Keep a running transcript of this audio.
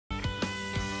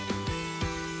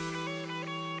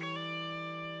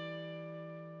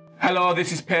Hello,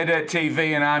 this is Paydirt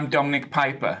TV and I'm Dominic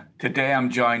Piper. Today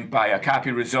I'm joined by Okapi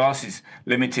Resources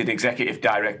Limited Executive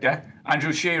Director,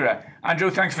 Andrew Shearer. Andrew,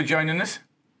 thanks for joining us.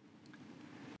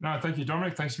 No, thank you,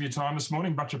 Dominic. Thanks for your time this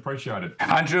morning. Much appreciated.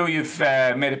 Andrew, you've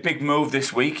made a big move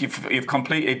this week. You've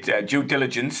completed due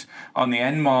diligence on the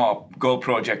Enmore gold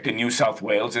project in New South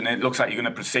Wales, and it looks like you're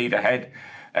going to proceed ahead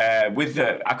with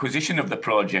the acquisition of the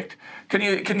project. Can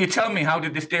you tell me, how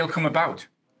did this deal come about?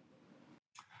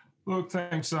 Look,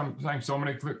 thanks,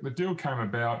 Dominic. The deal came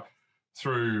about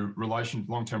through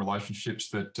long-term relationships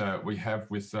that we have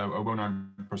with a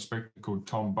well-known prospector called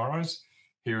Tom Burrows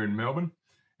here in Melbourne.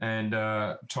 And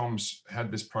Tom's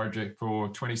had this project for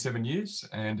 27 years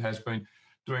and has been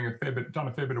done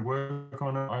a fair bit of work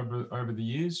on it over the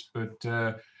years,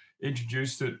 but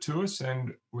introduced it to us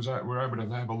and we're able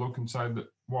to have a look and say that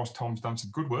whilst Tom's done some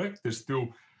good work, there's still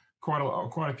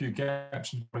quite a few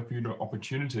gaps and quite a few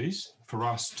opportunities for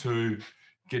us to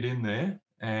get in there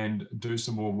and do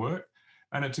some more work.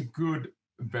 And it's a good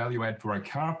value add for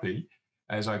Okapi,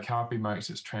 as Okapi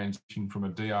makes its transition from a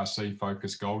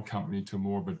DRC-focused gold company to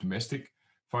more of a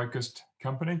domestic-focused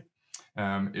company.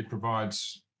 It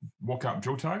provides walk-up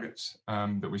drill targets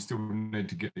that we still need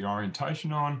to get the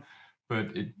orientation on,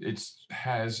 but it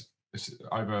has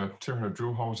over 200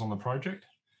 drill holes on the project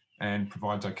and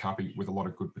provides Okapi with a lot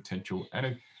of good potential.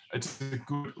 And it's a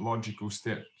good logical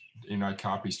step in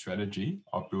Okapi's strategy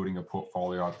of building a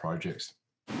portfolio of projects.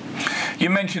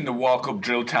 You mentioned the walk-up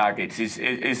drill targets.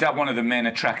 Is that one of the main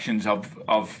attractions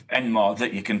of Enmore,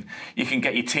 that you can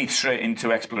get your teeth straight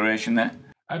into exploration there?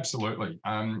 Absolutely.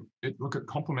 It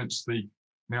complements the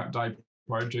Mount Day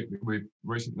project that we've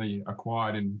recently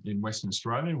acquired in Western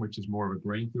Australia, which is more of a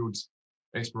greenfields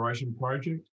exploration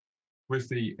project. With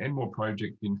the Enmore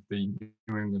project in the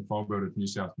New England Fold Belt of New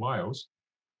South Wales,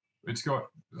 it's got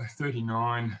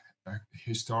 39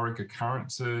 historic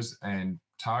occurrences and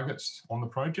targets on the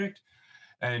project.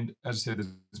 And as I said,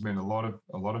 there's been a lot of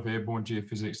airborne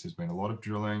geophysics. There's been a lot of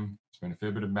drilling. There's been a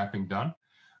fair bit of mapping done,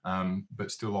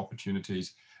 but still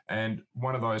opportunities. And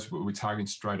one of those we're targeting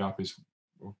straight up is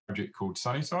a project called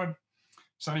Sunnyside.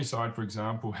 Sunnyside, for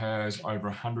example, has over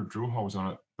 100 drill holes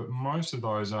on it, but most of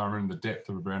those are in the depth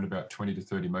of around about 20 to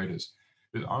 30 metres.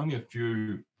 There's only a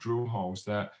few drill holes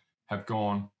that have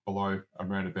gone below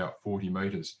around about 40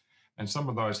 metres. And some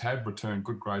of those have returned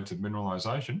good grades of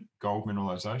mineralisation, gold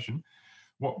mineralisation.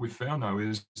 What we've found, though,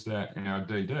 is that in our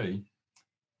DD,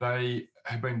 they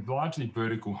have been largely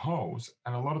vertical holes,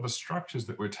 and a lot of the structures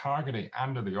that we're targeting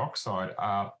under the oxide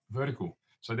are vertical.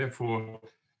 So therefore,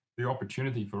 the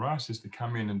opportunity for us is to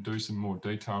come in and do some more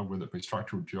detail, whether it be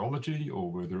structural geology or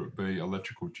whether it be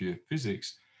electrical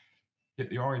geophysics, get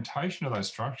the orientation of those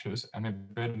structures, and then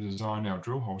better design our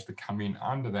drill holes to come in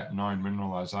under that known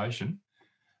mineralisation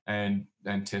and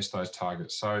test those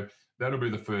targets. So that'll be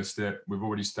the first step. We've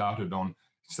already starting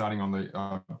on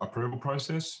the approval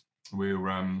process.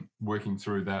 We're working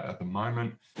through that at the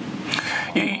moment.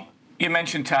 You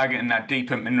mentioned targeting that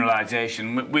deeper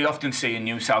mineralisation. We often see in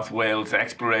New South Wales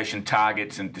exploration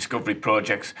targets and discovery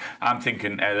projects. I'm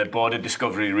thinking the border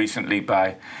discovery recently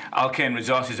by Okapi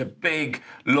Resources are big,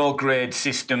 low-grade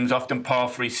systems, often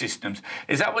porphyry systems.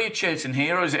 Is that what you're chasing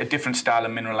here, or is it a different style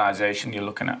of mineralisation you're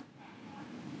looking at?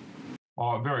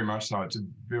 Oh, very much so.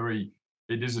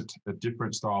 It is a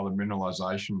different style of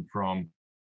mineralisation from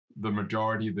the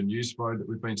majority of the news flow that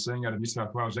we've been seeing out of New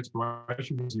South Wales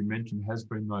exploration, as you mentioned, has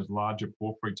been those larger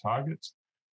porphyry targets.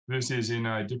 This is in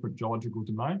a different geological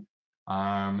domain.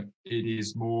 It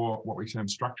is more what we term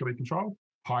structurally controlled,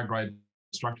 high-grade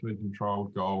structurally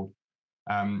controlled gold.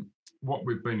 What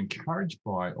we've been encouraged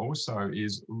by also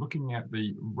is looking at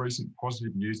the recent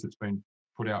positive news that's been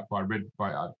put out by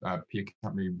peer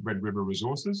company Red River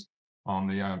Resources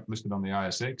listed on the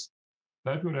ASX.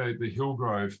 They've got the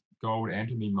Hillgrove gold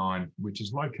antimony mine, which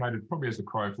is located probably as the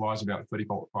crow flies about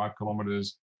 35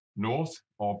 kilometres north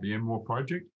of the Enmore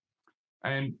project.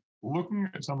 And looking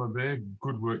at some of their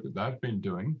good work that they've been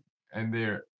doing, and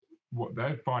what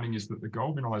they're finding is that the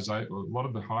gold mineralisation, a lot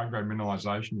of the high-grade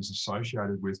mineralisation is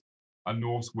associated with a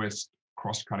northwest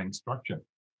cross-cutting structure.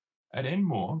 At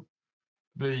Enmore,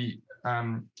 there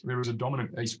is a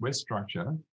dominant east-west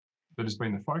structure that has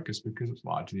been the focus because it's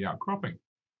largely outcropping.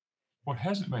 What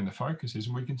hasn't been the focus is,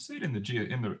 and we can see it in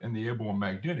the airborne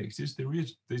magnetics, is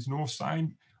these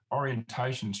north-same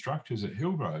orientation structures at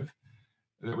Hillgrove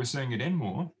that we're seeing at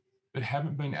Enmore that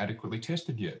haven't been adequately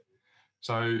tested yet.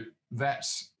 So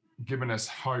that's given us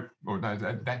hope, or no,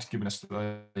 that's given us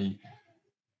the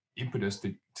impetus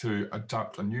to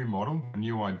adopt a new model, a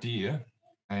new idea,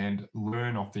 and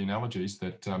learn off the analogies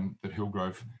that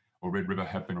Hillgrove Red River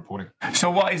have been reporting.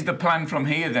 So what is the plan from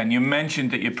here then? You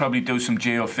mentioned that you'd probably do some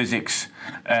geophysics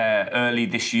early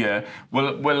this year.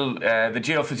 Will the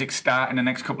geophysics start in the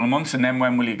next couple of months, and then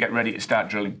when will you get ready to start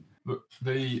drilling? Look,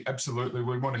 absolutely,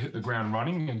 we want to hit the ground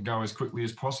running and go as quickly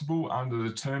as possible. Under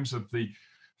the terms of the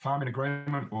farming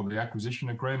agreement or the acquisition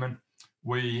agreement,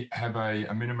 we have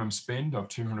a minimum spend of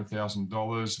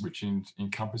 $200,000, which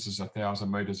encompasses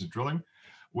 1,000 metres of drilling.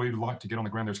 We'd like to get on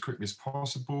the ground as quickly as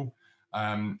possible.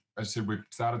 As I said, we've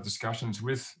started discussions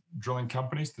with drilling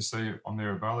companies to see on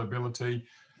their availability.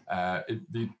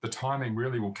 The timing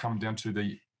really will come down to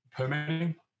the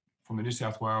permitting from the New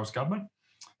South Wales government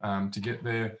to get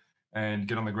there and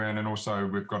get on the ground. And also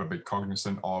we've got to be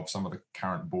cognizant of some of the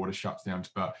current border shutdowns,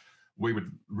 but we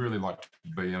would really like to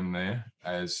be in there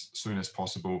as soon as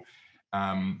possible.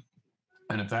 And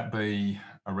if that be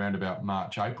around about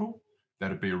March, April,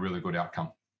 that'd be a really good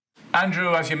outcome.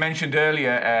 Andrew, as you mentioned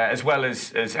earlier, as well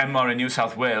as MR in New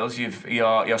South Wales,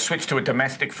 your switch to a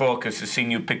domestic focus has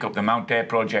seen you pick up the Mount Eyre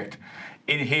project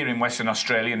here in Western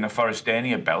Australia in the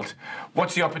Forrestania belt.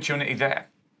 What's the opportunity there?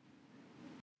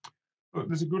 Look,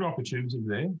 there's a good opportunity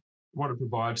there. What it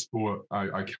provides for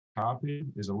Okapi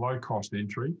is a low-cost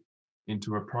entry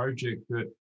into a project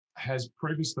that has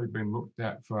previously been looked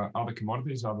at for other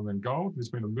commodities other than gold. There's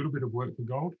been a little bit of work for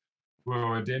gold. We've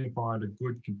identified a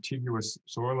good contiguous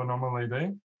soil anomaly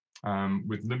there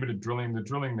with limited drilling. The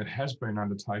drilling that has been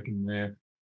undertaken there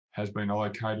has been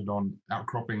allocated on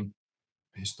outcropping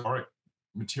historic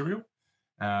material,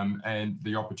 and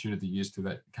the opportunity is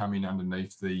to come in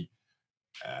underneath the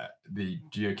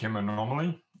geochem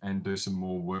anomaly and do some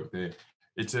more work there.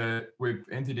 We've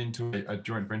entered into a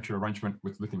joint venture arrangement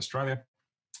with Lithium Australia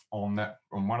on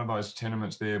one of those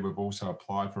tenements there. We've also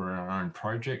applied for our own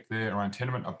project there, our own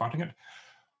tenement abutting it.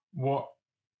 What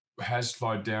has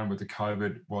slowed down with the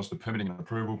COVID was the permitting and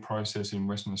approval process in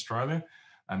Western Australia,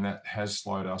 and that has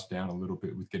slowed us down a little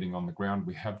bit with getting on the ground.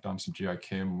 We have done some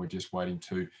geochem. We're just waiting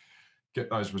to get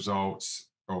those results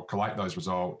or collate those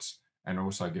results and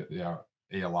also get our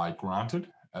ELA granted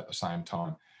at the same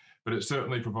time. But it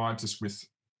certainly provides us with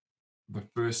the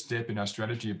first step in our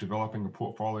strategy of developing a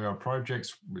portfolio of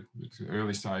projects with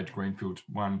early stage greenfields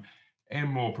one, and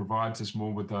more provides us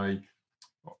more with a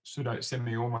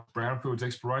semi-almost brownfields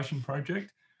exploration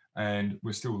project. And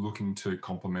we're still looking to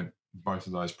complement both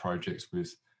of those projects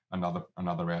with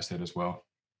another asset as well.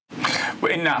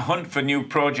 In that hunt for new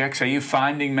projects, are you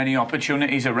finding many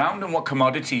opportunities around, and what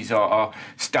commodities or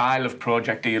style of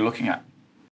project are you looking at?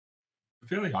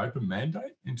 Fairly open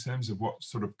mandate in terms of what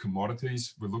sort of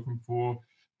commodities we're looking for,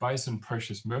 base and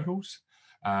precious metals,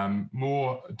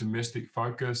 more domestic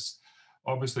focus.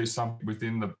 Obviously, some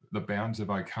within the bounds of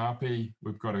Okapi.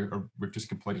 We've just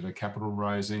completed a capital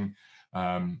raising.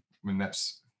 When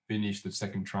that's finished, the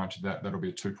second tranche of that'll be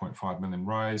a 2.5 million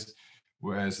raised.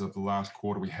 Whereas of the last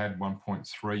quarter, we had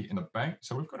 1.3 in the bank.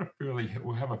 So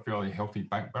we'll have a fairly healthy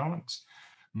bank balance.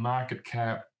 Market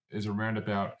cap is around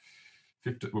about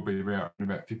will be around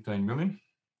about 15 million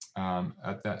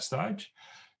at that stage.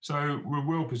 So we're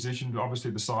well positioned. Obviously,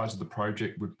 the size of the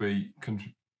project would be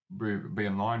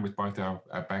in line with both our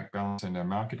bank balance and our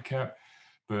market cap.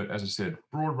 But as I said,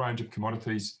 broad range of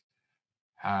commodities.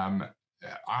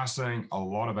 Are seeing a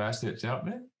lot of assets out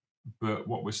there, but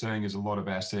what we're seeing is a lot of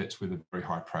assets with a very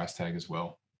high price tag as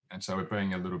well. And so we're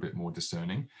being a little bit more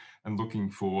discerning and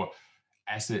looking for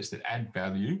assets that add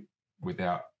value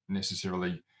without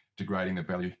necessarily degrading the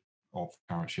value of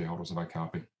current shareholders of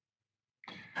Okapi.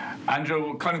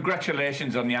 Andrew,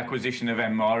 congratulations on the acquisition of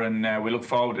MR, and we look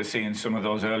forward to seeing some of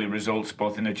those early results,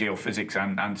 both in the geophysics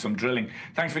and some drilling.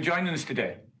 Thanks for joining us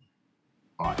today.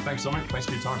 All right, thanks, Dominic. Thanks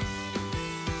for your time.